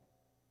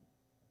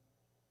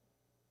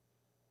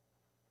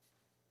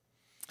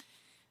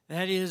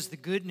That is the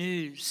good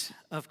news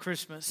of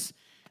Christmas.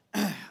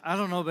 I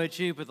don't know about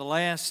you, but the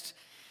last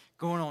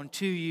going on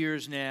 2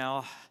 years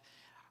now,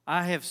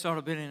 I have sort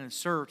of been in a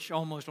search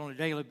almost on a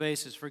daily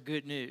basis for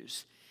good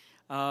news.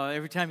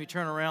 Every time you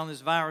turn around,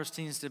 this virus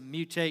tends to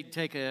mutate and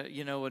take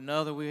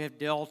another. We have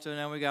Delta,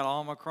 now we got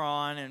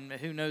Omicron, and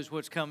who knows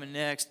what's coming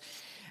next.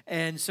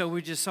 And so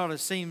we just sort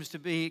of seems to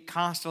be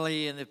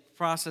constantly in the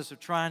process of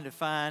trying to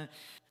find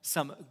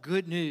some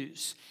good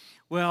news.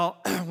 Well,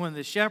 when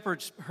the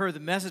shepherds heard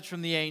the message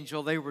from the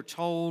angel, they were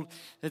told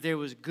that there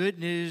was good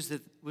news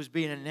that was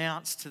being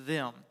announced to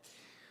them.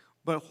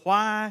 But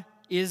why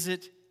is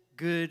it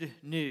good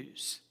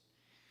news?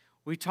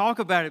 We talk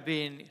about it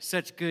being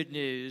such good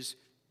news,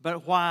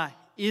 but why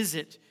is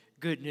it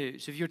good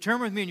news? If you'll turn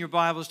with me in your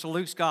Bibles to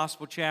Luke's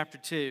Gospel, chapter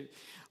 2.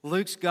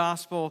 Luke's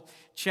Gospel,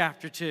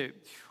 chapter 2.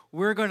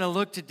 We're going to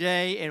look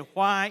today at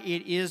why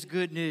it is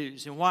good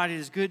news and why it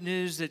is good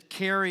news that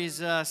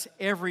carries us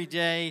every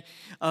day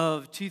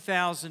of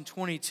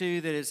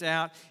 2022 that is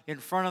out in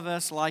front of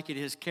us like it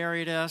has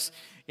carried us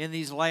in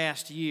these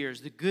last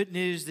years. The good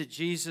news that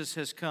Jesus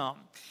has come.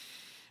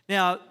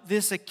 Now,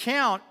 this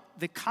account,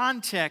 the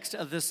context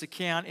of this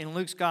account in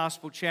Luke's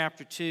Gospel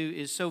chapter 2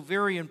 is so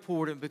very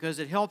important because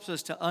it helps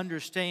us to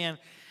understand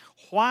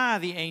why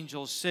the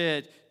angel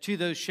said to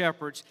those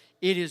shepherds,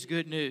 it is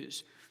good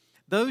news.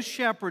 Those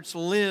shepherds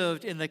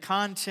lived in the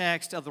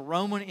context of the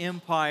Roman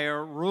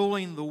Empire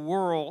ruling the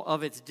world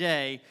of its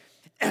day,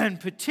 and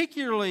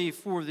particularly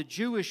for the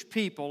Jewish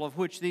people of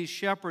which these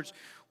shepherds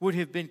would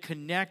have been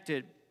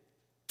connected.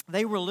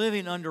 They were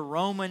living under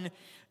Roman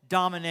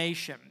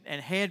domination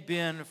and had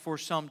been for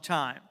some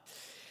time.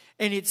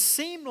 And it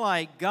seemed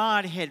like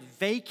God had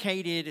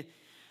vacated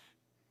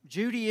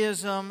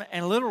Judaism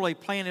and literally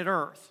planet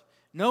Earth.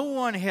 No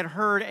one had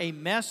heard a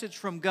message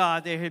from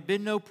God. There had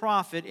been no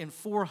prophet in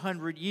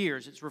 400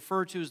 years. It's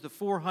referred to as the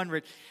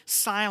 400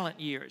 silent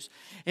years.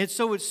 And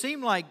so it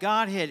seemed like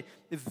God had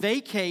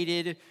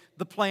vacated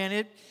the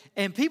planet,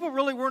 and people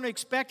really weren't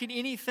expecting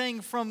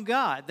anything from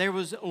God. There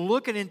was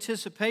look and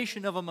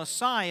anticipation of a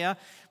Messiah,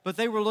 but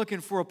they were looking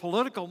for a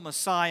political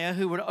Messiah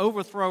who would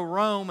overthrow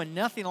Rome, and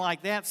nothing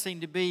like that seemed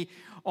to be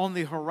on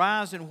the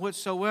horizon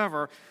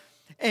whatsoever.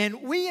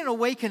 And we, in a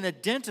way, can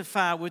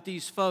identify with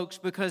these folks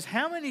because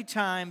how many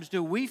times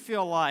do we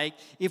feel like,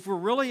 if we're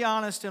really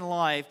honest in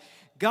life,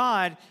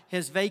 God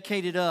has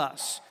vacated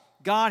us.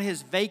 God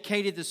has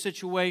vacated the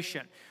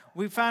situation.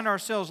 We find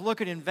ourselves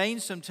looking in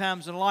vain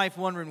sometimes in life,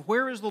 wondering,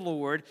 where is the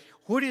Lord?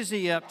 What is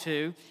He up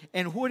to?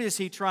 And what is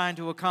He trying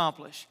to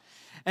accomplish?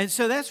 And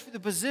so that's the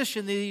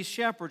position that these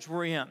shepherds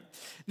were in.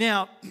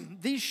 Now,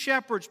 these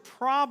shepherds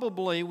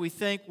probably, we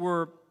think,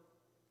 were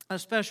a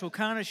special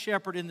kind of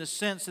shepherd in the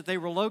sense that they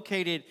were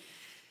located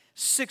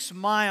 6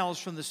 miles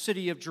from the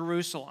city of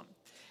Jerusalem.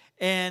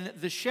 And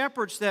the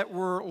shepherds that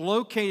were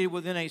located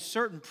within a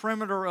certain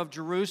perimeter of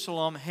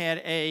Jerusalem had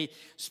a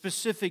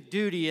specific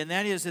duty, and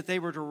that is that they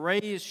were to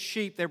raise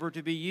sheep that were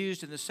to be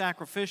used in the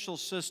sacrificial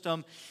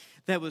system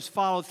that was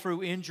followed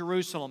through in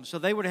Jerusalem. So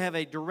they would have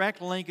a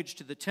direct linkage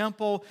to the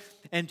temple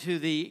and to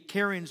the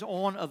carryings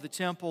on of the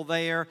temple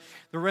there.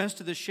 The rest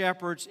of the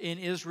shepherds in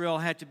Israel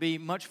had to be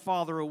much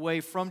farther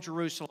away from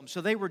Jerusalem.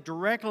 So they were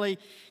directly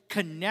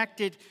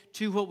connected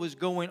to what was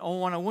going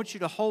on. I want you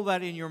to hold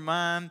that in your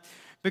mind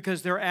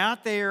because they're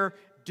out there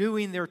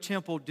doing their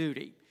temple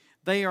duty.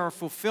 They are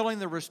fulfilling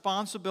the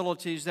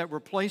responsibilities that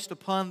were placed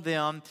upon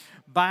them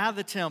by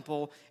the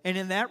temple. And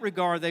in that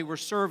regard, they were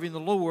serving the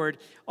Lord,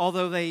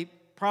 although they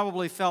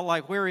probably felt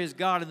like, where is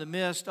God in the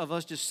midst of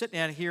us just sitting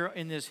out here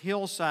in this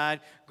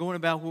hillside going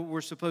about what we're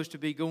supposed to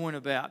be going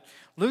about.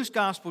 Luke's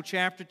Gospel,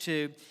 chapter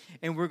 2,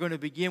 and we're going to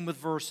begin with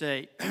verse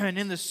 8. And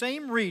in the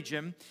same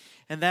region,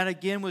 and that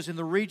again was in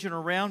the region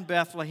around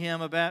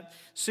Bethlehem, about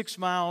 6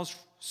 miles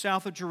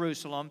south of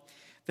Jerusalem,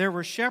 there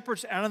were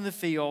shepherds out in the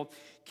field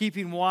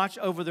keeping watch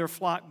over their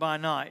flock by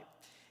night.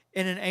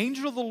 And an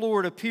angel of the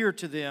Lord appeared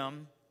to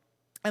them,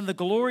 and the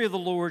glory of the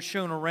Lord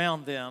shone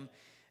around them,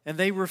 and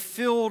they were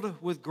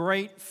filled with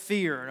great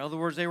fear. In other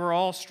words, they were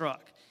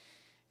awestruck.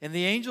 And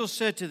the angel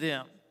said to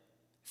them,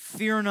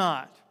 "Fear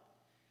not,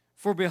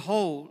 for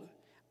behold,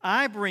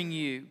 I bring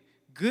you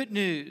good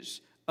news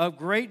of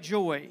great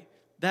joy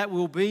that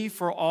will be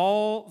for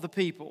all the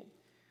people.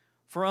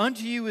 For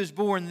unto you is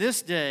born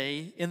this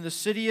day in the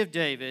city of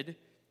David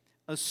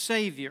a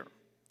Savior,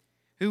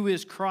 who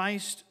is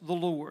Christ the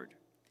Lord.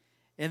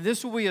 And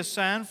this will be a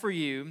sign for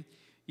you.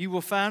 You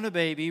will find a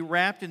baby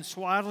wrapped in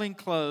swaddling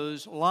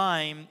clothes,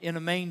 lying in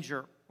a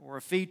manger," or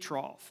a feed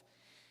trough.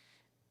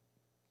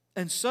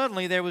 "And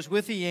suddenly there was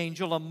with the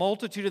angel a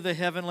multitude of the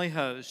heavenly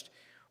host,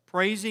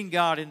 praising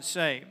God and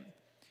saying,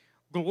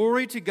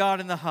 'Glory to God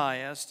in the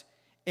highest,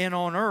 and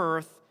on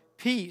earth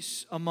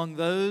peace among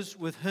those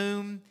with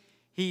whom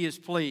He is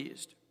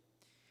pleased.'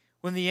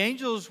 When the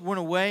angels went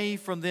away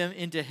from them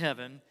into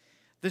heaven,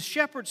 the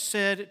shepherds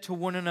said to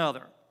one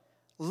another,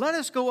 'Let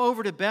us go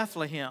over to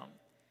Bethlehem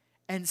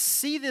and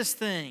see this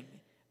thing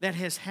that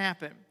has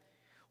happened,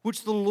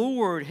 which the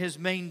Lord has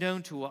made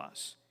known to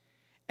us.'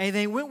 And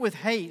they went with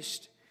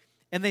haste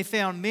And they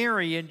found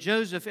Mary and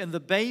Joseph and the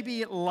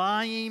baby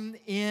lying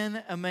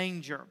in a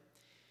manger.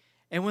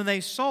 And when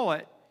they saw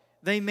it,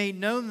 they made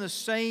known the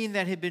saying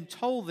that had been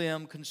told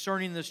them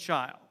concerning this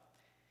child.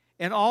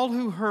 And all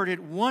who heard it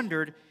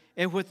wondered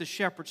at what the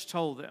shepherds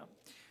told them.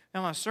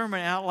 Now, my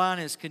sermon outline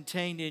is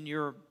contained in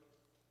your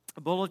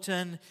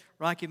bulletin,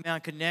 Rocky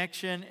Mountain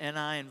Connection, and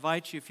I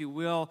invite you, if you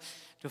will,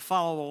 to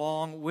follow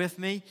along with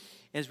me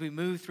as we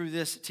move through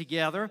this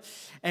together.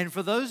 And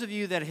for those of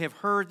you that have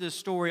heard this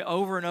story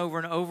over and over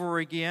and over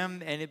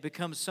again, and it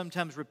becomes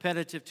sometimes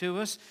repetitive to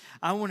us,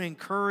 I want to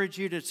encourage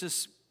you to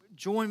just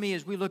join me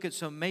as we look at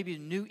some maybe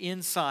new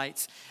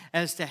insights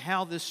as to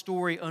how this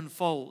story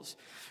unfolds.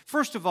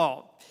 First of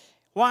all,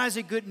 why is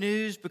it good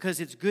news? Because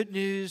it's good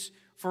news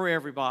for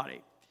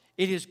everybody.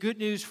 It is good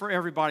news for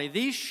everybody.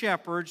 These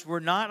shepherds were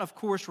not, of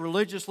course,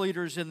 religious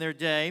leaders in their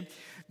day.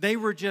 They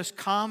were just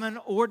common,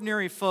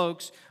 ordinary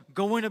folks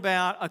going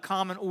about a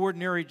common,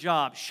 ordinary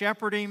job.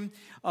 Shepherding,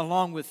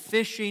 along with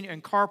fishing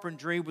and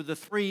carpentry, were the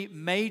three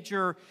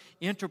major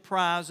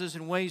enterprises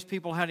and ways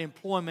people had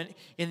employment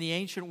in the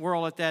ancient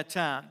world at that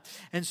time.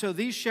 And so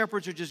these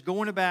shepherds are just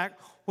going about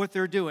what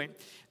they're doing.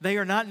 They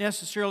are not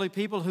necessarily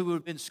people who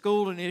have been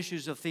schooled in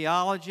issues of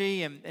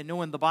theology and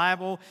knowing the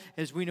Bible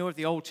as we know it,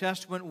 the Old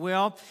Testament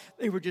well.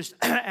 They were just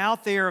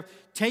out there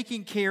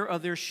taking care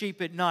of their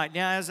sheep at night.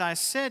 Now, as I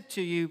said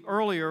to you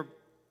earlier,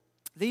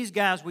 these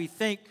guys we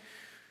think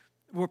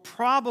were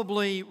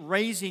probably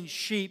raising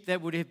sheep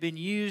that would have been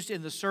used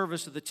in the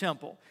service of the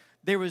temple.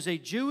 There was a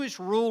Jewish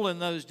rule in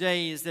those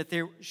days that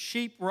their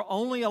sheep were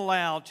only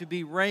allowed to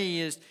be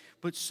raised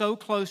but so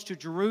close to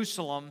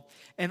Jerusalem,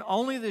 and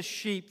only the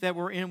sheep that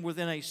were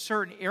within a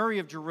certain area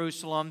of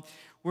Jerusalem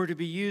were to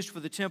be used for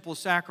the temple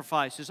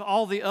sacrifices.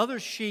 All the other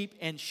sheep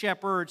and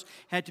shepherds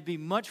had to be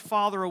much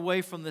farther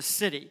away from the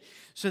city.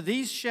 So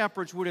these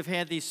shepherds would have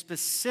had the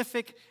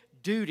specific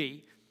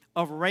duty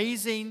of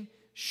raising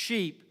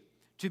sheep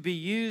to be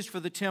used for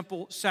the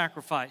temple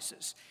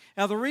sacrifices.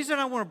 Now, the reason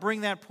I want to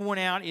bring that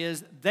point out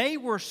is they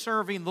were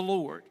serving the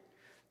Lord.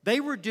 They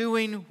were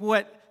doing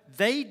what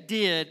they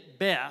did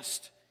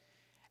best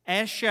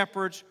as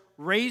shepherds,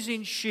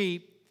 raising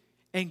sheep,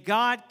 and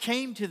God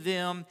came to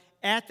them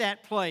at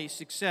that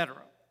place, etc.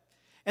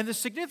 And the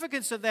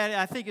significance of that,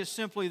 I think, is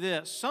simply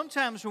this.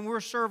 Sometimes when we're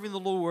serving the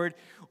Lord,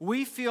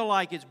 we feel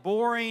like it's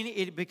boring,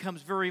 it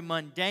becomes very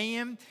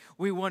mundane,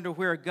 we wonder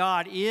where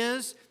God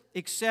is,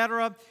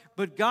 etc.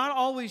 But God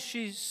always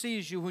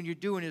sees you when you're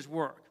doing His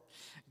work.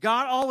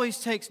 God always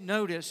takes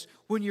notice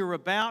when you're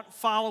about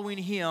following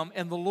Him,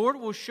 and the Lord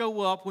will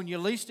show up when you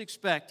least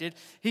expect it.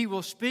 He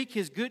will speak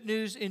His good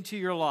news into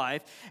your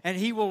life, and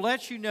He will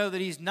let you know that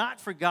He's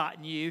not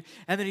forgotten you,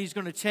 and that He's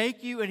going to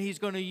take you and He's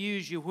going to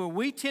use you. Where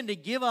we tend to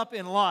give up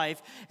in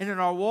life and in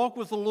our walk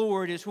with the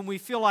Lord is when we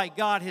feel like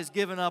God has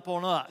given up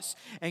on us,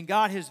 and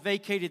God has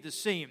vacated the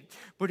scene.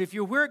 But if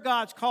you're where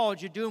God's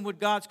called you, doing what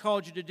God's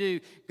called you to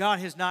do, God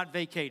has not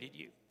vacated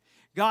you.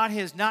 God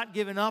has not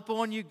given up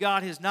on you.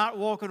 God is not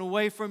walking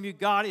away from you.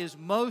 God is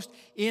most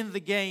in the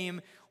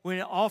game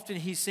when often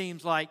He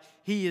seems like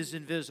He is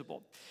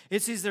invisible.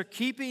 It says they're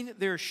keeping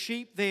their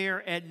sheep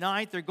there at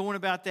night. They're going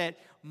about that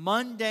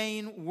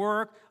mundane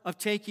work of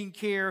taking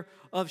care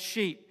of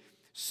sheep.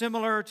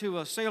 Similar to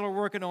a sailor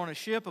working on a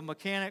ship, a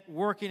mechanic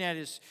working at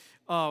his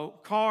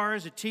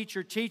cars, a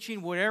teacher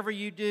teaching, whatever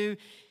you do.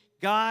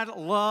 God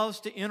loves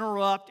to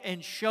interrupt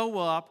and show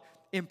up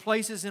in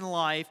places in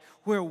life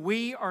where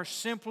we are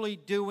simply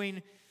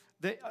doing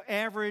the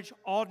average,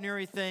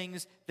 ordinary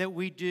things that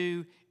we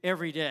do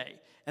every day.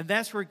 And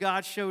that's where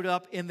God showed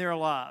up in their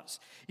lives.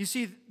 You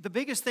see, the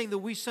biggest thing that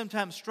we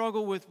sometimes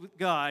struggle with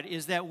God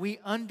is that we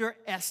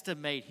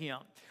underestimate Him.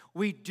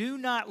 We do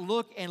not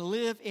look and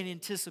live in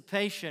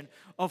anticipation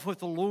of what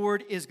the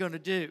Lord is going to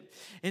do.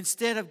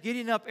 Instead of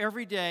getting up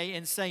every day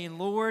and saying,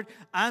 Lord,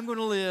 I'm going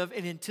to live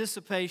in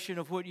anticipation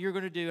of what you're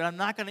going to do. I'm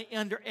not going to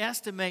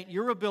underestimate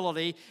your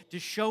ability to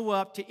show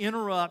up, to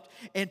interrupt,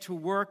 and to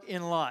work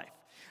in life.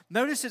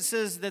 Notice it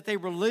says that they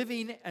were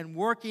living and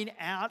working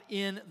out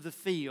in the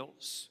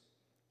fields.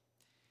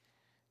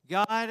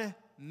 God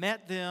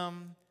met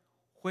them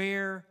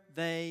where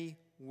they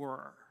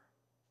were.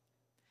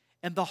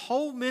 And the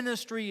whole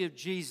ministry of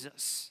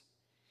Jesus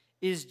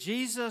is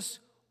Jesus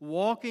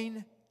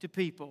walking to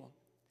people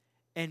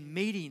and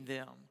meeting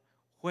them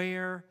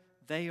where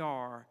they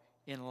are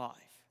in life.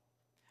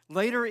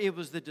 Later, it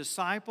was the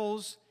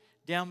disciples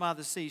down by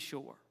the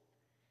seashore.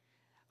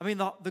 I mean,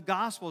 the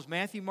Gospels,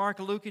 Matthew, Mark,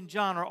 Luke, and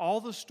John, are all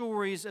the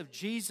stories of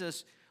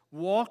Jesus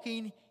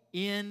walking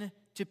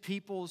into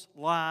people's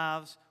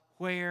lives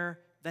where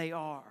they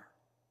are.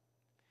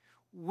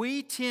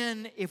 We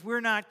tend, if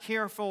we're not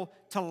careful,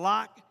 to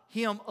lock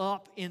Him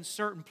up in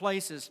certain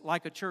places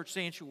like a church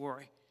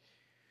sanctuary.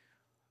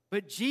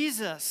 But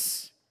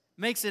Jesus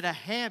makes it a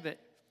habit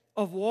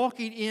of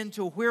walking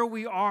into where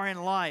we are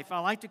in life. I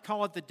like to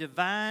call it the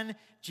divine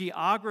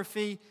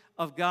geography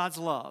of God's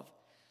love.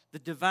 The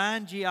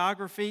divine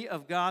geography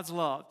of God's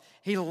love.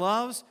 He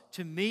loves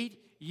to meet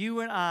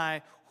you and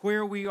I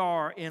where we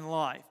are in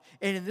life.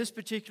 And in this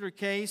particular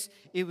case,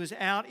 it was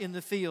out in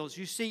the fields.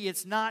 You see,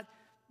 it's not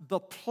the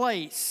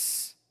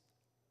place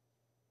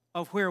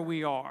of where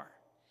we are.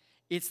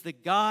 It's the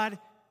God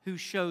who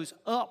shows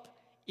up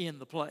in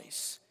the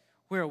place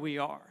where we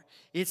are.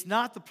 It's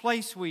not the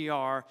place we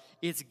are,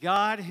 it's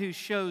God who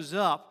shows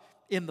up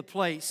in the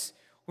place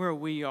where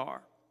we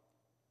are.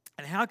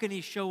 And how can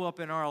He show up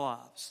in our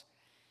lives?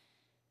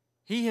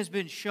 He has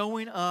been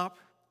showing up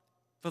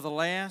for the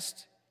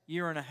last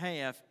year and a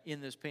half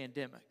in this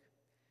pandemic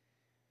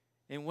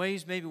in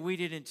ways maybe we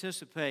didn't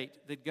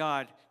anticipate that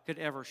God could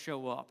ever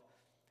show up.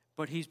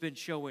 But He's been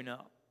showing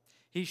up.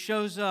 He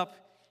shows up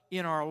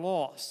in our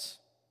loss.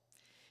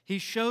 He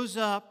shows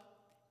up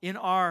in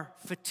our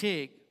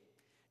fatigue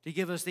to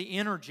give us the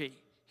energy,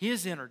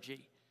 His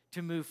energy,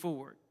 to move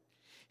forward.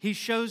 He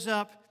shows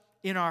up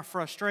in our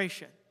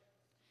frustration.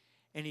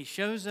 And He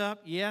shows up,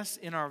 yes,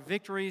 in our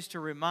victories to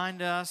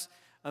remind us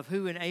of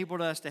who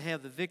enabled us to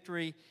have the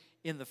victory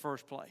in the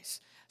first place.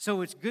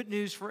 So it's good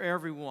news for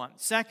everyone.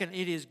 Second,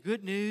 it is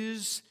good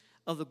news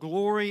of the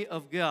glory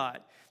of God.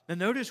 Now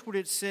notice what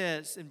it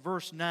says in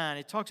verse 9.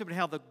 It talks about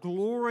how the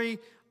glory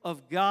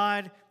of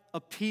God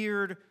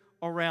appeared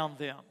around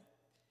them.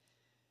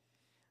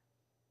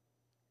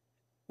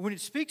 When it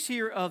speaks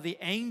here of the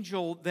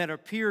angel that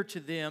appeared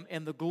to them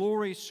and the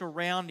glory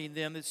surrounding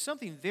them, it's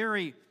something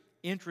very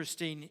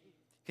interesting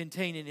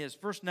contained in this.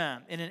 Verse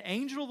 9, and an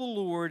angel of the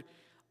Lord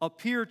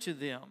appeared to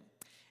them.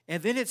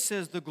 And then it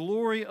says, the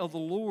glory of the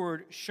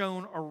Lord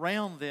shone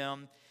around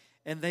them,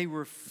 and they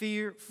were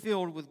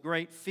filled with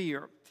great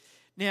fear.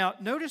 Now,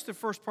 notice the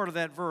first part of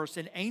that verse,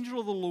 an angel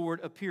of the Lord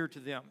appeared to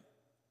them.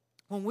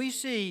 When we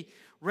see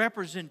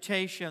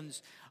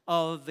representations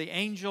of the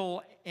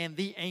angel and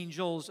the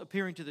angels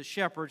appearing to the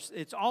shepherds,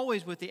 it's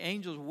always with the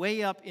angels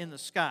way up in the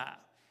sky.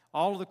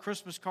 All of the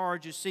Christmas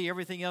cards you see,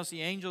 everything else,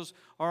 the angels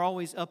are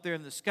always up there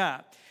in the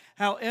sky.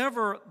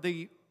 However,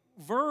 the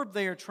verb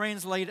there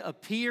translated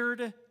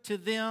appeared to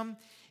them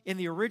in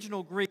the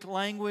original Greek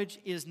language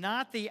is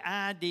not the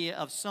idea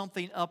of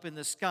something up in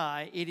the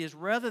sky. It is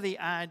rather the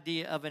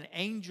idea of an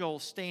angel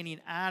standing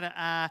eye to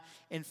eye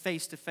and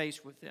face to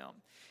face with them.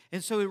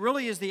 And so it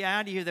really is the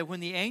idea that when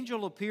the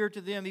angel appeared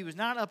to them, he was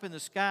not up in the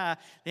sky.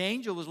 The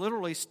angel was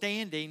literally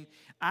standing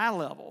eye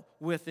level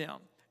with them.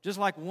 Just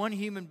like one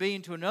human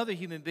being to another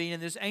human being,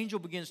 and this angel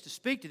begins to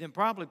speak to them.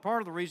 Probably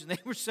part of the reason they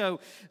were so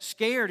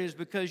scared is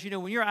because,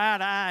 when you're eye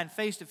to eye and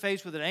face to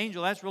face with an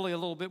angel, that's really a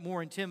little bit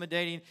more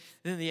intimidating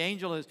than the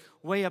angel is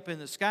way up in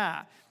the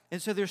sky.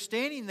 And so they're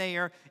standing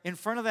there in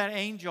front of that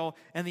angel,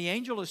 and the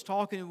angel is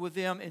talking with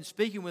them and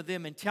speaking with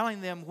them and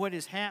telling them what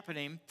is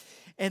happening.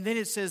 And then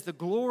it says the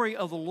glory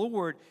of the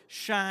Lord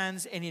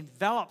shines and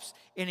envelops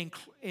and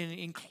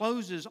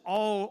encloses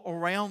all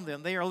around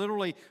them. They are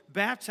literally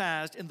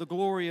baptized in the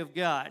glory of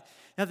God.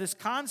 Now, this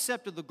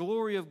concept of the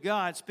glory of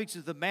God speaks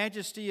of the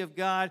majesty of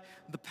God,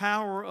 the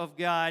power of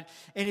God.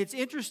 And it's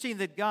interesting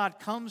that God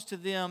comes to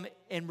them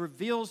and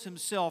reveals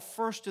Himself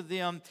first to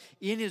them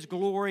in His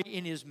glory,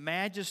 in His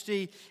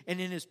majesty, and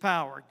in His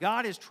power.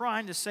 God is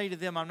trying to say to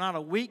them, I'm not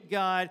a weak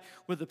God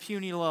with a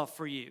puny love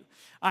for you.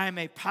 I am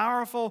a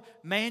powerful,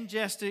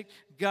 majestic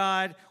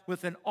God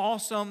with an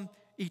awesome,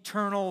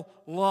 eternal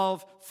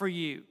love for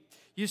you.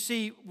 You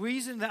see,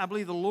 reason that I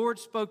believe the Lord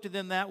spoke to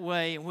them that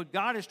way, and what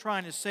God is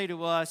trying to say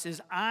to us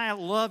is, I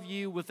love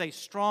you with a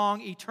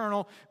strong,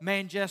 eternal,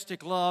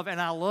 majestic love, and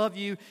I love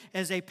you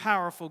as a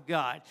powerful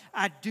God.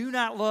 I do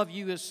not love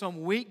you as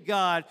some weak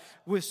God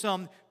with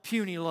some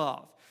puny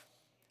love.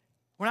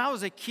 When I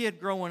was a kid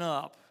growing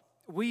up,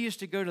 we used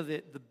to go to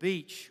the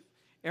beach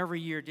every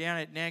year down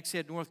at Nags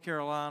Head, North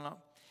Carolina,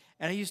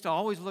 and I used to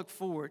always look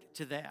forward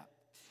to that.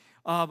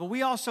 But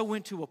we also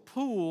went to a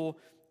pool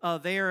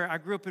there. I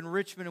grew up in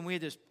Richmond, and we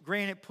had this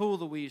granite pool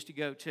that we used to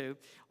go to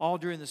all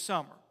during the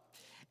summer.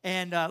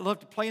 And I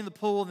loved to play in the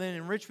pool. And then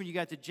in Richmond, you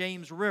got the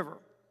James River.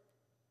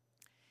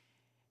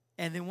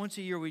 And then once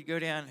a year, we'd go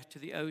down to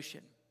the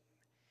ocean.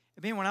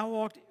 And man, when I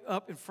walked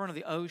up in front of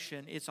the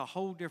ocean, it's a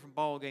whole different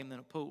ball game than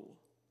a pool.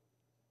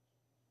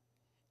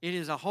 It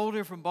is a whole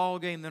different ball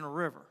game than a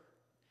river.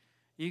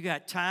 You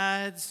got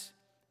tides,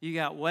 you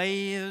got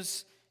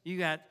waves, you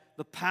got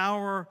the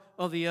power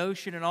of the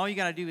ocean, and all you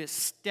got to do is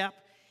step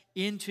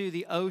into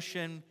the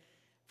ocean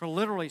for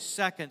literally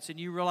seconds, and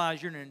you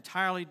realize you're in an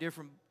entirely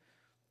different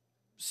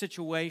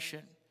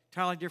situation,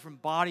 entirely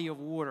different body of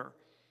water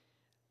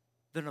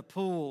than a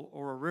pool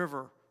or a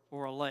river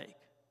or a lake.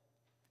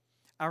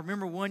 I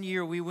remember one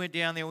year we went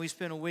down there and we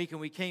spent a week,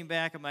 and we came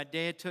back, and my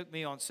dad took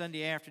me on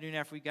Sunday afternoon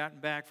after we'd gotten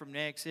back from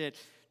Nags Head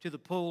to the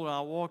pool, and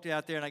I walked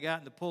out there and I got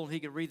in the pool, and he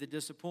could read the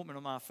disappointment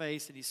on my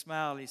face, and he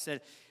smiled and he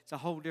said, it's a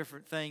whole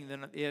different thing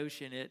than the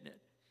ocean, isn't it?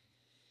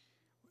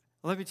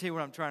 Let me tell you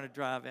what I'm trying to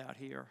drive out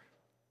here.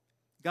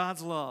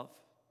 God's love,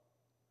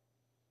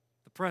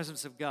 the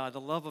presence of God,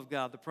 the love of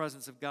God, the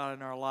presence of God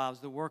in our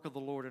lives, the work of the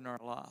Lord in our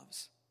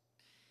lives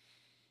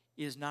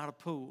is not a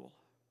pool.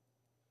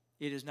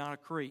 It is not a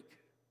creek.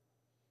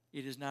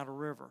 It is not a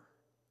river.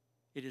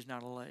 It is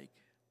not a lake.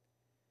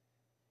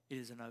 It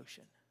is an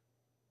ocean.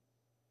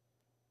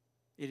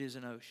 It is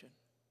an ocean.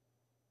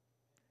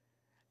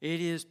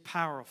 It is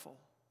powerful.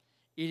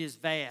 It is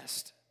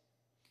vast.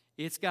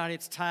 It's got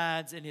its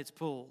tides and its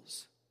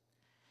pulls.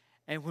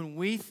 And when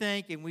we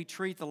think and we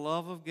treat the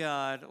love of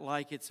God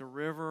like it's a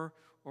river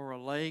or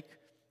a lake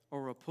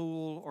or a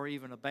pool or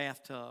even a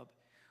bathtub,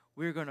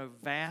 we're going to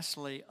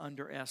vastly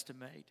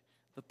underestimate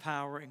the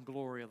power and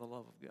glory of the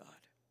love of God.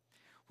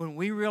 When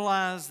we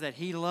realize that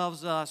He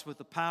loves us with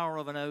the power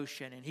of an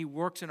ocean and He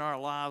works in our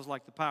lives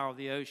like the power of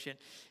the ocean,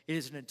 it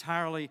is an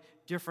entirely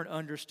different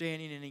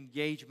understanding and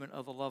engagement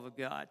of the love of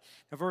God.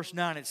 Now, verse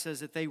 9, it says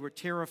that they were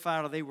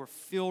terrified, or they were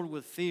filled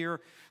with fear,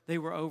 they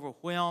were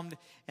overwhelmed,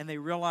 and they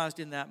realized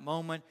in that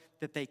moment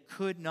that they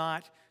could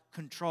not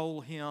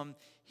control Him.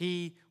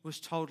 He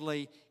was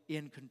totally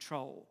in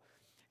control.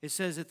 It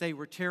says that they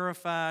were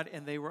terrified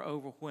and they were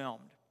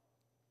overwhelmed.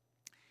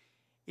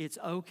 It's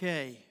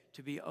okay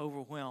to be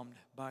overwhelmed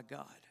by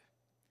God.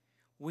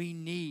 We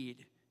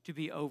need to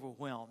be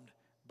overwhelmed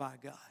by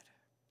God.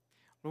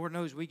 Lord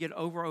knows we get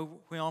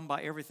overwhelmed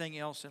by everything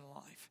else in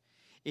life.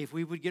 If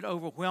we would get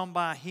overwhelmed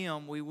by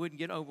Him, we wouldn't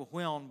get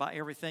overwhelmed by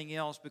everything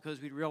else, because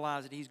we'd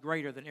realize that He's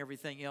greater than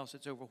everything else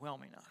that's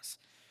overwhelming us.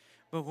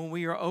 But when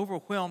we are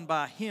overwhelmed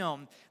by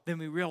Him, then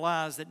we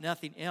realize that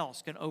nothing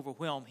else can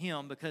overwhelm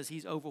Him, because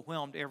He's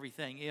overwhelmed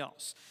everything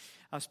else.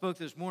 I spoke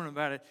this morning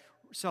about it,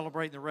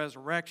 celebrating the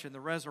resurrection. The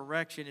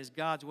resurrection is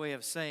God's way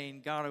of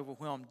saying God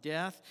overwhelmed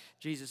death,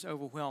 Jesus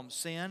overwhelmed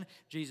sin,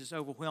 Jesus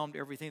overwhelmed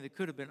everything that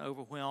could have been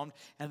overwhelmed,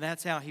 and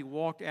that's how He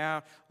walked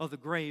out of the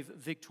grave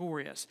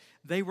victorious.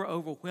 They were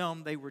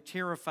overwhelmed, they were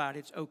terrified.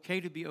 It's okay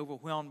to be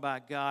overwhelmed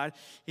by God.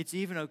 It's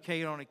even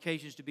okay on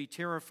occasions to be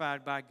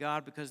terrified by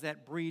God, because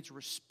that breeds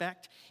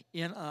respect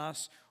in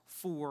us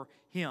for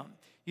Him.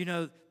 You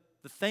know,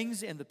 the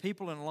things and the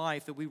people in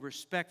life that we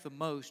respect the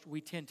most, we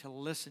tend to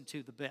listen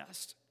to the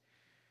best.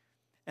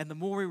 And the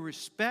more we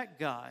respect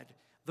God,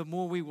 the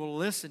more we will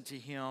listen to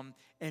Him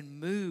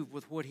and move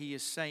with what He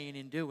is saying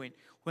and doing.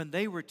 When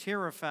they were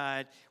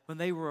terrified, when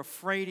they were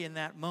afraid in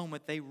that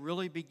moment, they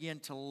really began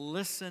to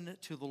listen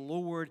to the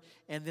Lord,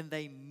 and then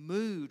they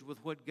moved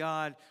with what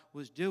God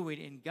was doing.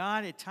 And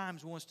God at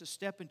times wants to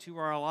step into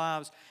our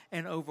lives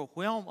and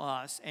overwhelm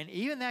us. And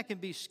even that can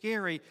be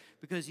scary,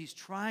 because He's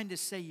trying to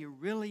say, you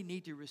really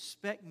need to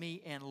respect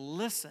me and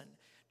listen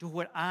to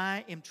what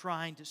I am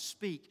trying to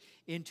speak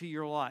into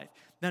your life.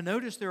 Now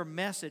notice their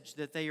message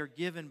that they are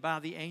given by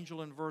the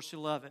angel in verse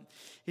 11.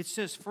 It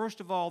says, first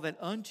of all, that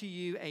unto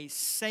you a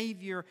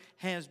Savior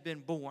has been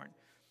born.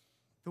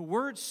 The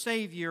word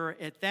Savior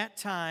at that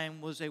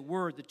time was a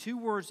word, the two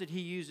words that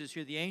he uses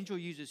here, the angel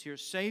uses here,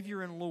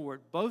 Savior and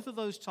Lord, both of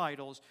those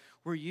titles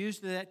were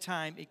used at that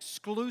time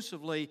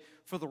exclusively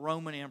for the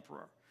Roman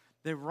emperor.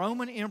 The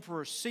Roman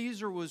emperor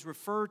Caesar was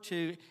referred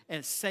to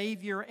as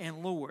Savior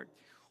and Lord.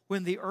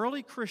 When the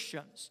early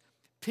Christians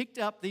picked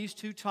up these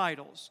two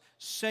titles,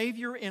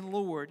 Savior and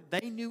Lord,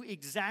 they knew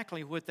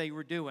exactly what they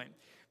were doing.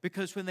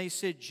 Because when they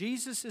said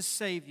Jesus is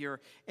Savior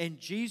and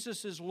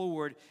Jesus is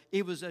Lord,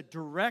 it was a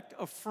direct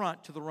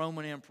affront to the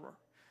Roman emperor.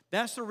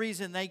 That's the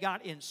reason they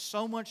got in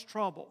so much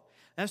trouble.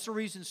 That's the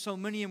reason so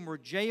many of them were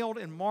jailed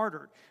and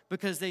martyred,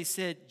 because they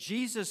said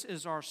Jesus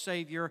is our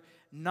Savior,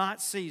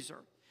 not Caesar.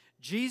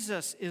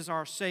 Jesus is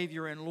our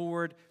Savior and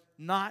Lord,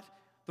 not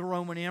the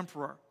Roman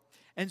emperor.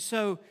 And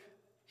so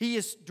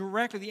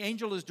the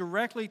angel is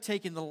directly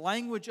taking the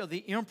language of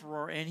the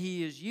emperor and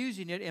he is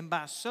using it, and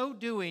by so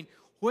doing,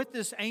 what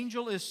this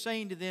angel is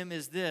saying to them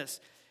is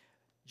this: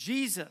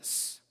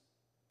 Jesus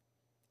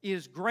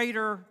is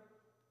greater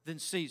than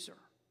Caesar.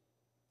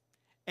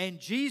 And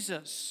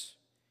Jesus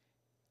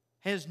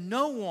has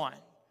no one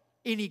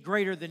any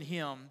greater than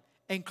him,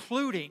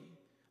 including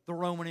the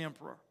Roman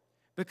emperor.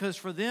 Because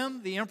for them,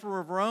 the emperor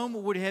of Rome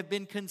would have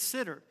been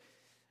considered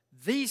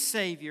the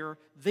Savior,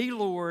 the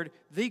Lord,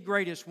 the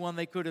greatest one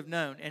they could have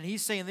known. And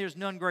he's saying there's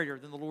none greater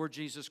than the Lord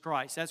Jesus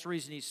Christ. That's the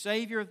reason he's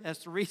Savior.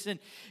 That's the reason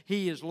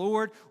he is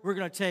Lord. We're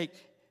going to take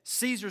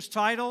Caesar's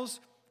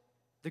titles,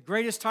 the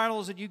greatest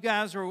titles that you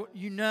guys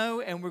know,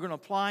 and we're going to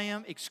apply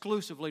them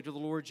exclusively to the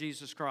Lord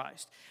Jesus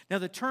Christ. Now,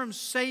 the term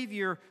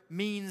Savior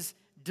means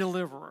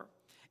deliverer.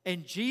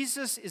 And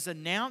Jesus is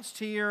announced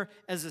here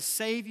as a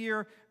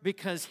Savior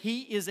because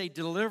he is a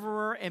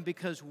deliverer and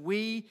because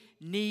we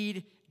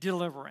need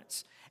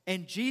deliverance.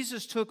 And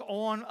Jesus took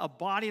on a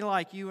body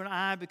like you and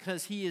I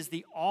because he is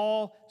the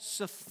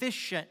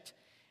all-sufficient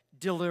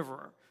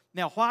deliverer.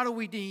 Now, why do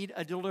we need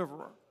a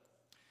deliverer?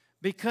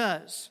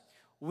 Because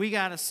we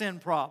got a sin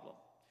problem,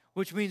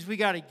 which means we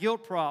got a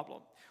guilt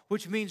problem,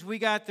 which means we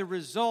got the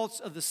results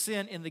of the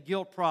sin and the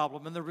guilt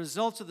problem. And the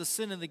results of the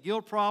sin and the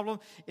guilt problem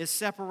is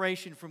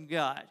separation from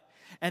God.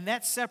 And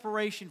that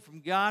separation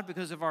from God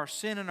because of our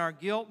sin and our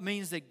guilt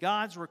means that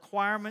God's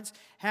requirements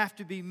have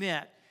to be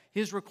met.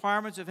 His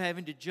requirements of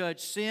having to judge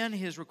sin,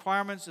 his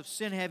requirements of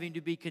sin having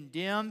to be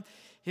condemned,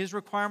 his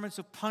requirements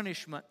of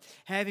punishment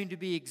having to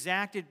be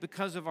exacted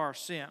because of our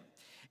sin.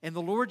 And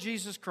the Lord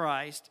Jesus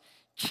Christ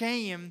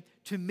came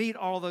to meet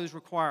all those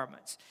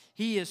requirements.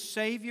 He is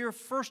Savior,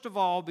 first of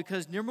all,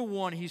 because number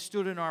one, he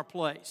stood in our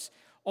place.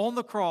 On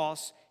the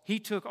cross, he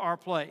took our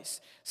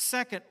place.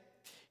 Second,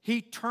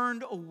 he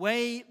turned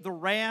away the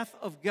wrath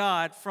of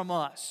God from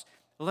us.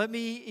 Let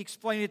me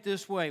explain it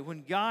this way.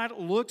 When God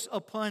looks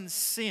upon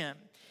sin,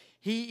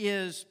 He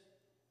is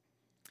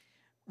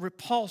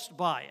repulsed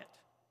by it.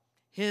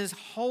 His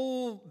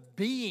whole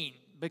being,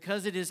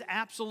 because it is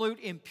absolute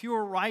and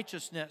pure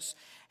righteousness,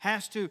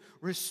 has to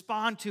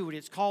respond to it.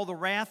 It's called the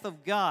wrath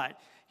of God.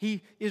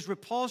 He is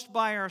repulsed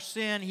by our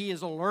sin. He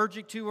is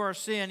allergic to our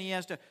sin. He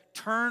has to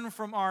turn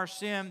from our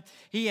sin.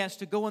 He has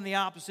to go in the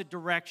opposite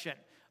direction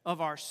of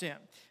our sin.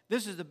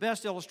 This is the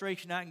best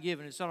illustration I can give,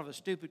 and it's sort of a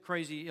stupid,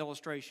 crazy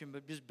illustration,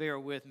 but just bear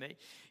with me.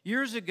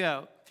 Years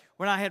ago,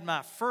 when I had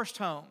my first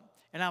home,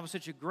 and I was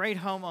such a great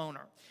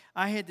homeowner,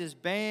 I had this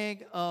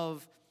bag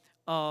of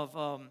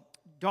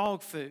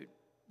dog food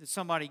that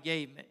somebody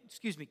gave me.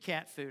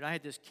 Cat food. I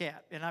had this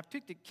cat, and I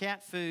took the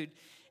cat food,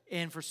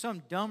 and for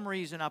some dumb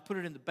reason, I put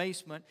it in the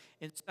basement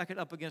and stuck it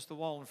up against the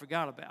wall and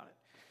forgot about it.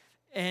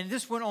 And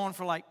this went on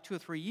for like 2 or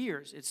 3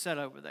 years. It sat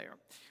over there.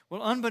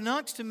 Well,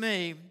 unbeknownst to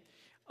me,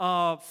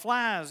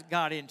 flies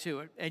got into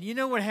it. And you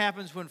know what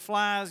happens when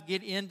flies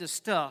get into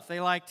stuff?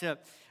 They like to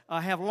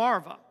have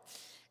larvae.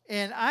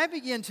 And I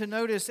began to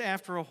notice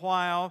after a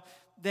while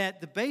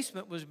that the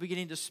basement was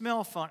beginning to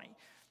smell funny.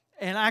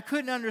 And I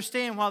couldn't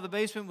understand why the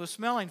basement was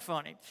smelling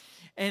funny.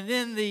 And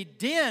then the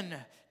den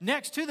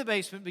next to the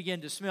basement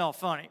began to smell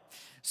funny.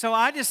 So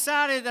I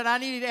decided that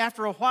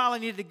after a while, I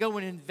needed to go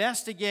and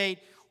investigate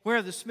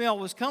where the smell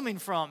was coming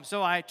from.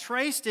 So I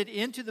traced it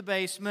into the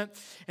basement,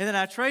 and then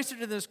I traced it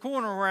to this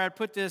corner where I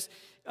put this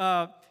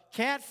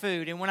cat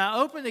food. And when I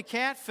opened the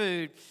cat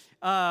food,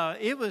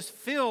 it was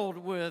filled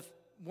with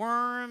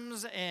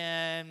worms,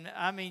 and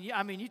I mean,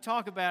 you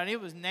talk about it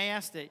was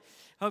nasty.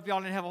 Hope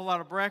y'all didn't have a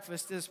lot of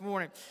breakfast this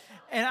morning.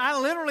 And I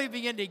literally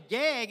began to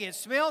gag. It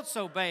smelled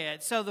so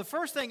bad. So the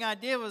first thing I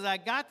did was I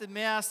got the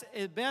mess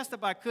as best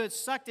if I could,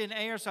 sucked in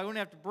air so I wouldn't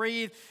have to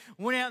breathe,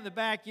 went out in the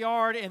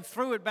backyard and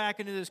threw it back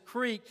into this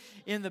creek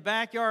in the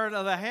backyard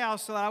of the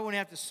house so that I wouldn't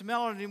have to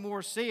smell it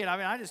anymore, see it. I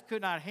mean, I just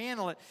could not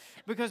handle it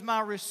because my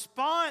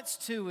response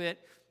to it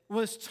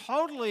was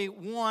totally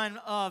one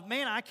of,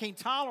 man, I can't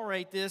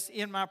tolerate this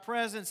in my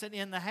presence and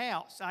in the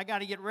house. I got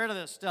to get rid of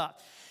this stuff.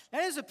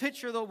 That is a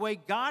picture of the way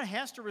God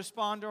has to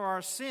respond to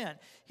our sin.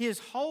 His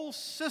whole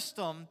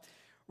system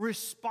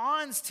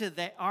responds to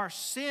our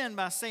sin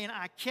by saying,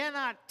 I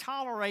cannot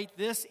tolerate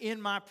this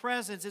in my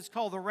presence. It's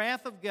called the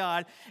wrath of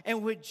God.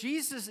 And what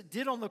Jesus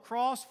did on the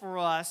cross for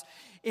us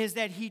is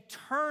that He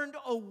turned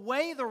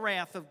away the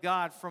wrath of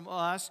God from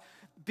us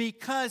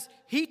because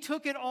He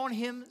took it on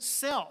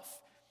Himself.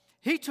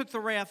 He took the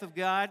wrath of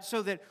God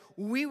so that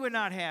we would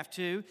not have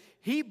to.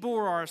 He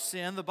bore our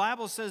sin. The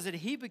Bible says that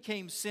He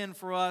became sin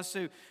for us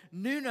who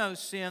knew no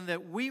sin,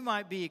 that we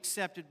might be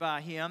accepted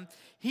by Him.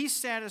 He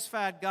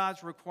satisfied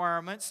God's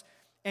requirements,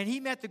 and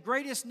He met the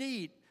greatest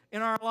need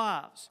in our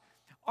lives.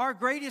 Our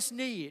greatest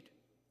need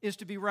is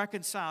to be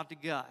reconciled to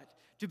God,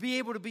 to be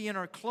able to be in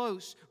a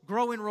close,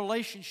 growing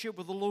relationship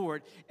with the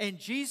Lord. And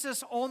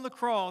Jesus on the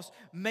cross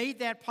made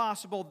that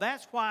possible.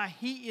 That's why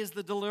He is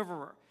the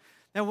deliverer.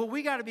 Now, what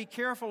we got to be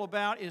careful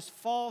about is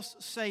false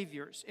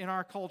saviors in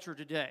our culture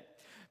today.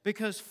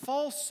 Because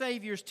false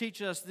saviors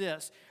teach us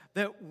this,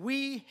 that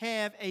we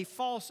have a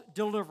false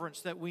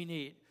deliverance that we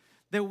need.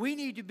 That we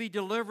need to be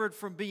delivered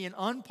from being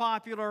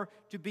unpopular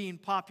to being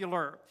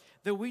popular.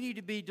 That we need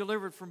to be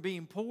delivered from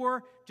being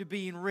poor to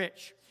being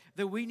rich.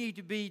 That we need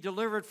to be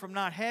delivered from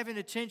not having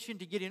attention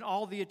to getting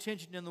all the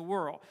attention in the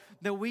world.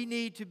 That we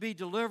need to be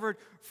delivered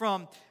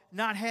from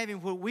not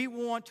having what we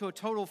want to a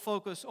total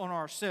focus on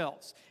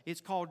ourselves.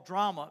 It's called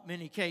drama in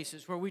many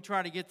cases, where we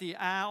try to get the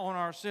eye on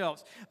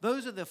ourselves.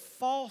 Those are the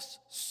false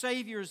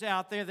saviors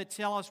out there that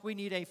tell us we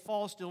need a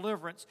false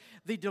deliverance.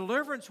 The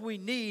deliverance we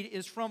need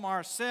is from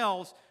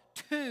ourselves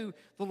to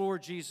the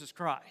Lord Jesus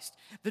Christ.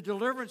 The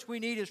deliverance we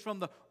need is from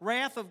the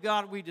wrath of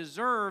God we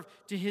deserve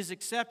to His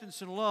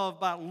acceptance and love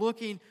by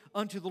looking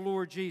unto the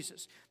Lord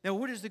Jesus. Now,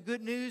 what is the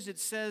good news? It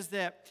says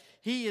that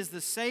He is the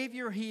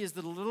Savior, He is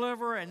the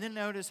deliverer, and then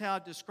notice how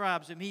it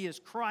describes Him. He is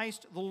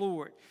Christ the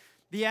Lord.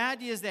 The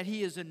idea is that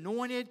He is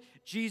anointed.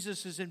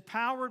 Jesus is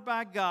empowered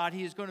by God.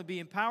 He is going to be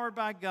empowered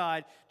by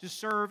God to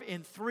serve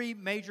in 3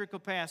 major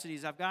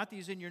capacities. I've got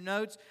these in your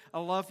notes.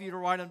 I'd love for you to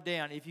write them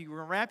down. If you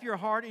wrap your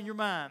heart and your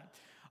mind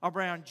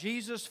around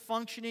Jesus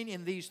functioning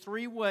in these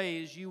 3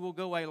 ways, you will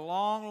go a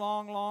long,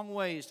 long, long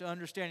ways to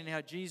understanding how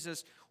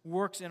Jesus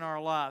works in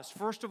our lives.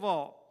 First of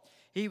all,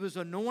 He was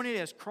anointed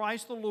as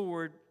Christ the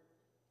Lord.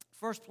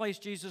 First place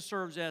Jesus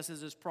serves as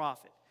is His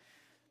prophet.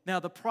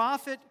 Now, the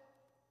prophet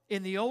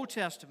in the Old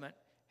Testament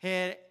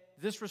had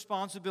this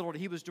responsibility.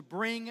 He was to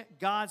bring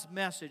God's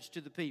message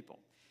to the people.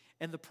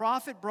 And the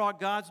prophet brought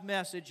God's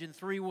message in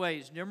 3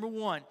 ways. Number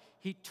 1,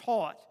 he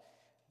taught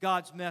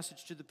God's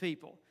message to the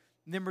people.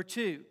 Number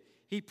 2,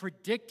 he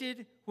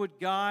predicted what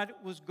God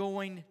was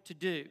going to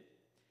do.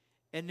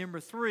 And number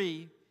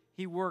 3,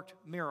 he worked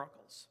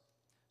miracles.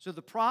 So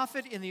the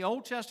prophet in the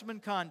Old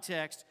Testament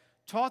context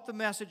taught the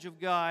message of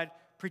God,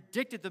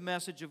 predicted the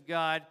message of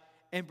God,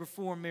 and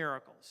performed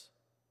miracles.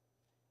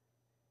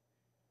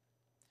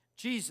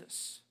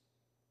 Jesus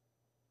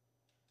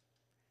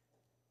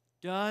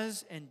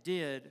does and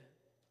did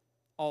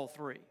all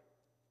 3.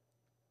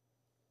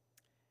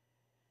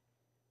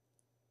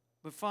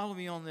 But follow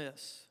me on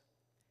this.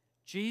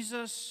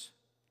 Jesus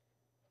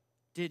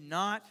did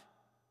not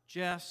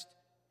just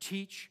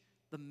teach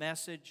the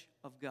message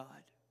of God.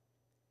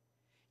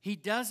 He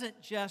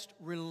doesn't just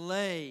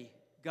relay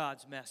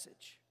God's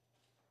message.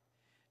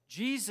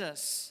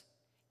 Jesus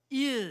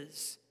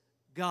is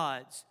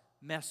God's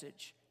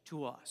message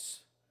to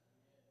us.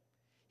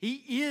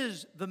 He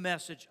is the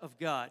message of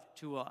God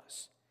to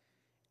us.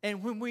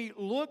 And when we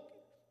look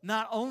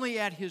not only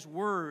at His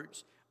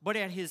words, but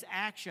at His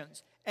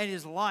actions, at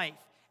His life,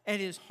 at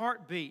His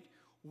heartbeat,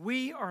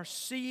 we are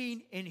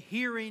seeing and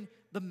hearing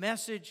the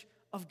message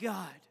of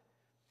God.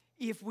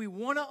 If we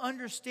want to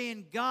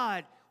understand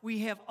God, we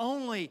have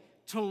only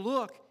to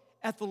look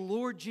at the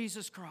Lord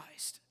Jesus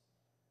Christ.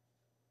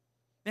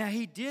 Now,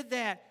 He did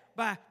that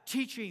by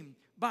teaching,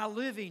 by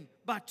living,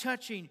 by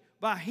touching,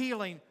 by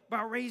healing,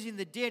 by raising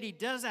the dead. He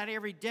does that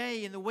every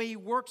day in the way He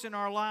works in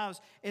our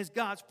lives as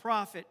God's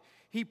prophet.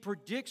 He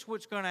predicts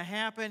what's going to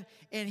happen,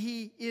 and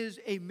He is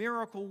a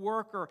miracle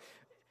worker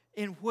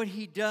in what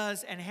He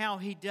does and how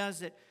He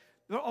does it.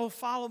 But oh,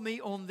 follow me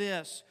on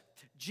this.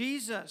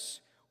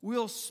 Jesus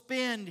will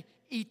spend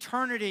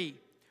eternity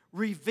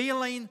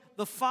revealing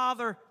the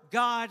Father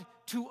God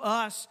to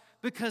us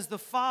because the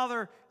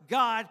Father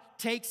God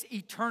takes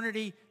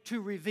eternity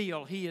to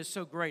reveal. He is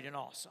so great and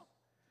awesome.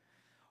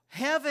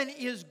 Heaven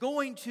is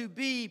going to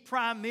be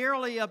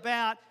primarily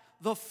about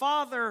the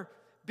Father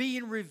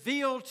being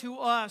revealed to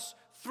us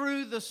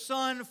through the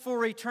Son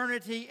for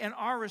eternity, and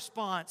our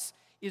response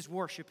is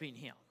worshiping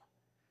Him.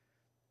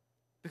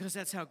 Because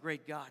that's how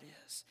great God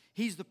is.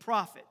 He's the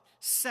prophet.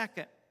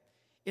 Second,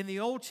 in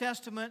the Old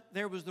Testament,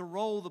 there was the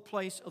role, the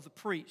place of the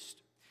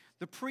priest.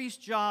 The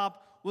priest's job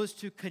was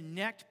to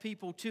connect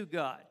people to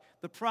God.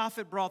 The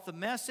prophet brought the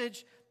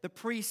message. The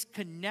priest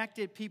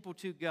connected people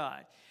to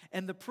God.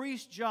 And the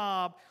priest's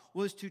job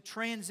was to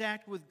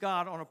transact with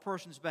God on a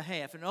person's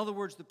behalf. In other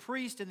words, the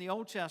priest in the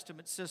Old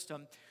Testament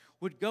system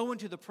would go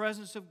into the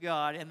presence of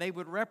God, and they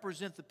would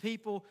represent the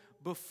people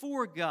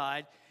before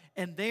God.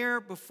 And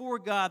there, before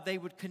God, they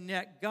would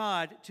connect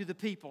God to the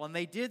people. And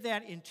they did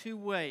that in two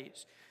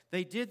ways.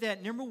 They did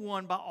that, number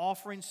one, by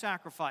offering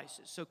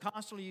sacrifices. So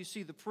constantly you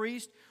see the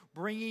priest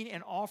bringing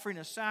and offering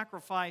a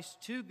sacrifice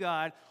to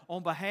God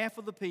on behalf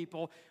of the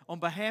people, on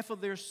behalf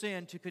of their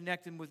sin, to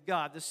connect them with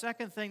God. The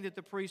second thing that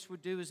the priest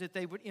would do is that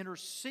they would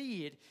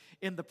intercede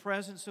in the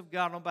presence of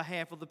God on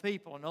behalf of the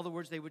people. In other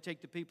words, they would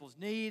take the people's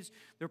needs,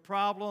 their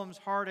problems,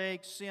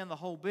 heartaches, sin, the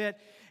whole bit,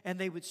 and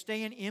they would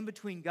stand in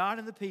between God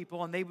and the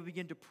people, and they would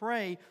begin to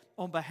pray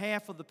on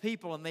behalf of the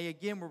people. And they,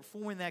 again, were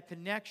forming that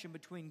connection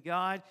between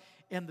God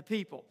and the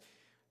people.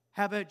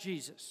 How about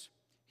Jesus?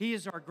 He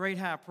is our great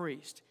high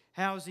priest.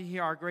 How is He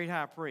our great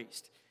high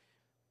priest?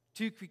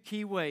 Two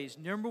key ways.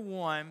 Number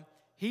one,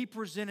 He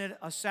presented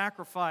a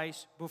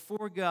sacrifice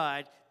before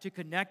God to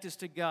connect us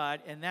to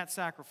God, and that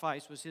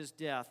sacrifice was His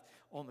death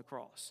on the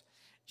cross.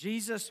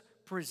 Jesus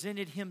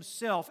presented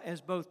Himself as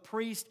both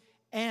priest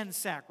and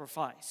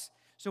sacrifice.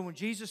 So when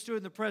Jesus stood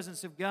in the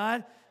presence of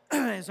God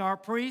as our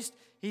priest,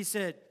 He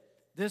said,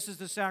 "This is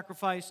the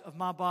sacrifice of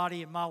my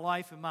body and my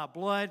life and my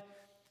blood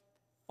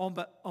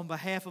on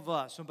behalf of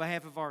us, on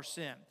behalf of our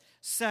sin."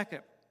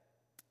 Second,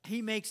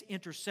 He makes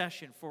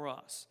intercession for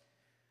us.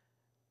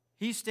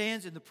 He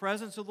stands in the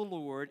presence of the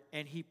Lord,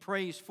 and He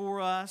prays for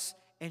us,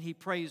 and He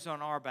prays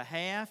on our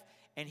behalf,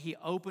 and He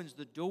opens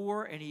the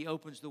door, and He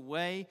opens the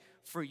way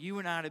for you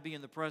and I to be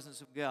in the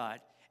presence of God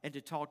and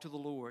to talk to the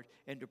Lord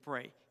and to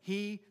pray.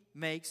 He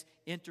makes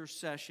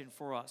intercession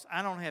for us.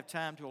 I don't have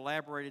time to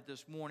elaborate it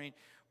this morning,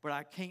 but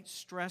I can't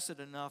stress it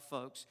enough,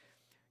 folks.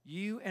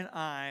 You and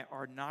I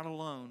are not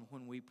alone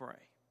when we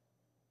pray.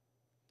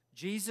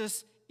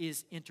 Jesus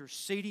is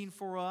interceding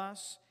for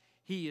us.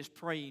 He is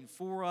praying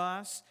for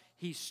us.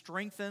 He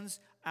strengthens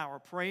our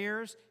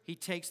prayers. He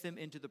takes them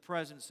into the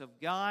presence of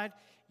God.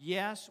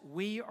 Yes,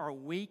 we are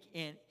weak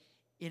and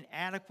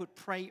inadequate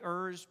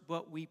prayers,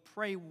 but we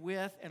pray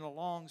with and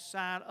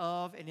alongside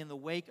of and in the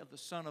wake of the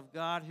Son of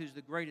God, who's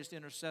the greatest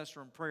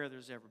intercessor in prayer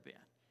there's ever been.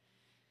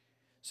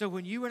 So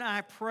when you and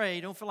I pray,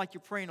 don't feel like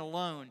you're praying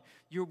alone.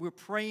 We're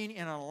praying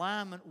in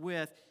alignment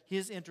with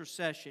His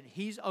intercession.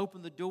 He's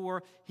opened the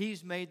door.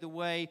 He's made the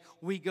way.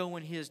 We go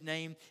in His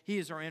name. He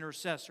is our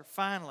intercessor.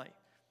 Finally,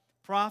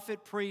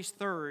 prophet, priest,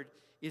 third,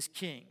 is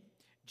king.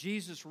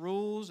 Jesus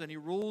rules, and He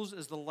rules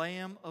as the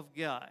Lamb of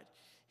God.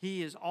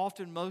 He is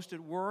often most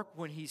at work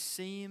when He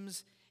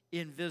seems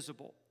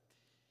invisible.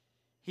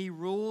 He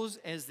rules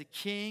as the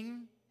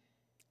king,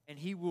 and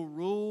He will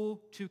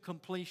rule to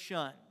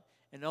completion.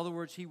 In other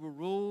words, He will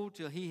rule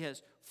till He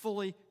has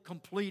fully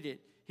completed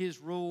His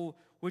rule,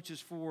 which is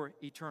for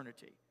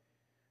eternity.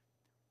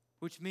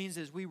 Which means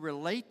as we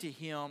relate to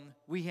Him,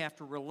 we have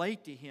to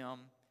relate to Him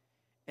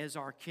as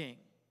our King,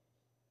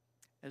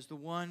 as the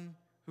one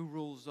who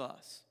rules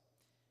us.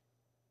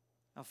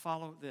 Now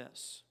follow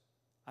this.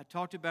 I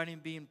talked about Him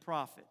being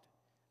prophet.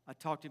 I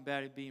talked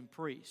about Him being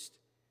priest.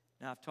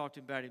 Now I've talked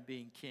about Him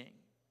being king.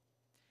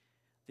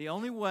 The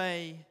only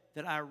way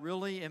that I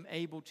really am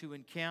able to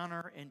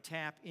encounter and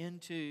tap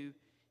into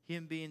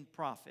Him being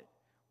prophet,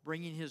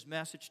 bringing His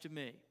message to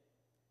me,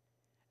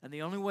 And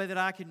the only way that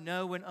I can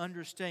know and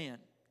understand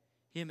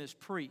Him as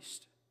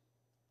priest,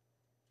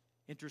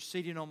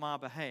 interceding on my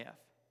behalf,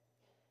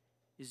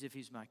 is if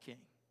He's my King.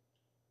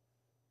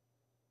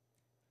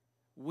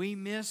 We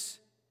miss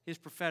His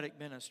prophetic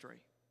ministry.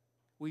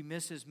 We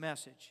miss His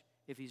message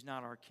if He's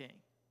not our King.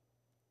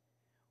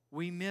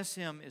 We miss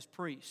Him as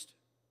priest,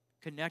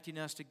 connecting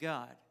us to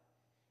God,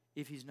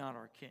 if He's not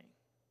our King.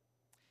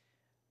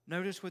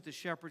 Notice what the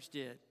shepherds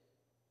did.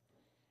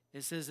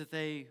 It says that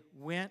they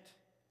went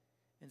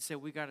and said,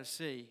 we got to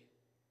see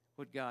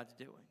what God's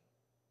doing.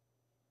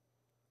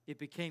 It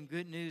became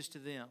good news to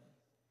them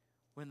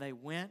when they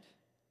went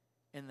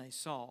and they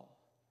saw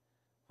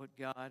what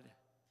God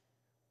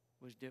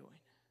was doing.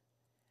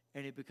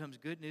 And it becomes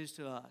good news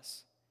to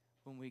us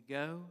when we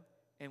go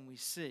and we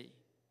see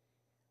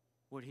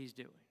what He's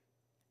doing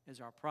as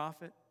our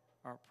prophet,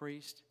 our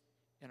priest,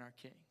 and our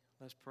King.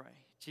 Let's pray.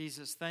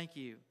 Jesus, thank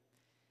You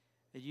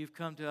that You've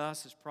come to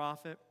us as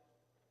prophet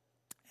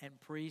and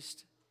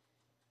priest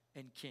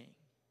and King.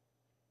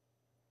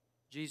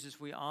 Jesus,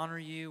 we honor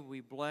You,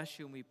 we bless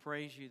You, and we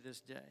praise You this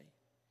day.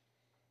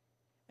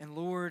 And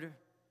Lord,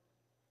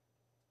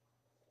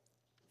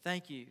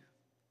 thank You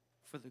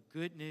for the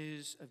good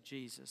news of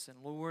Jesus. And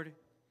Lord,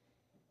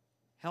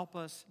 help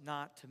us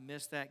not to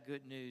miss that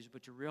good news,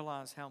 but to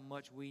realize how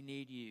much we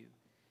need You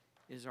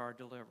as our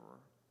deliverer.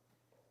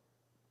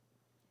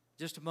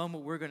 Just a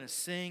moment, we're going to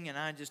sing, and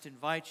I just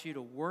invite you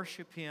to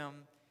worship Him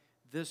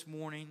this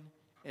morning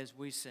as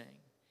we sing.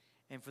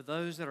 And for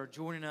those that are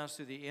joining us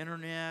through the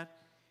internet,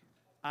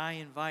 I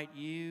invite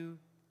you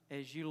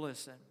as you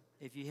listen,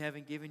 if you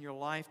haven't given your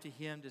life to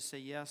Him, to say,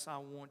 yes, I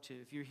want to.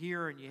 If you're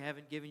here and you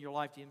haven't given your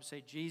life to Him,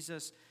 say,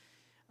 Jesus,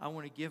 I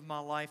want to give my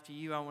life to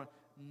You. I want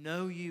to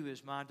know You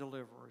as my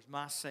deliverer, as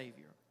my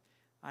Savior.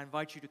 I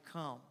invite you to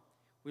come.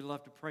 We'd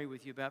love to pray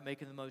with you about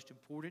making the most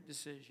important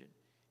decision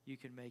you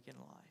can make in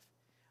life.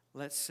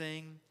 Let's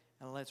sing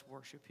and let's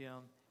worship Him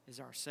as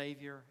our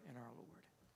Savior and our Lord.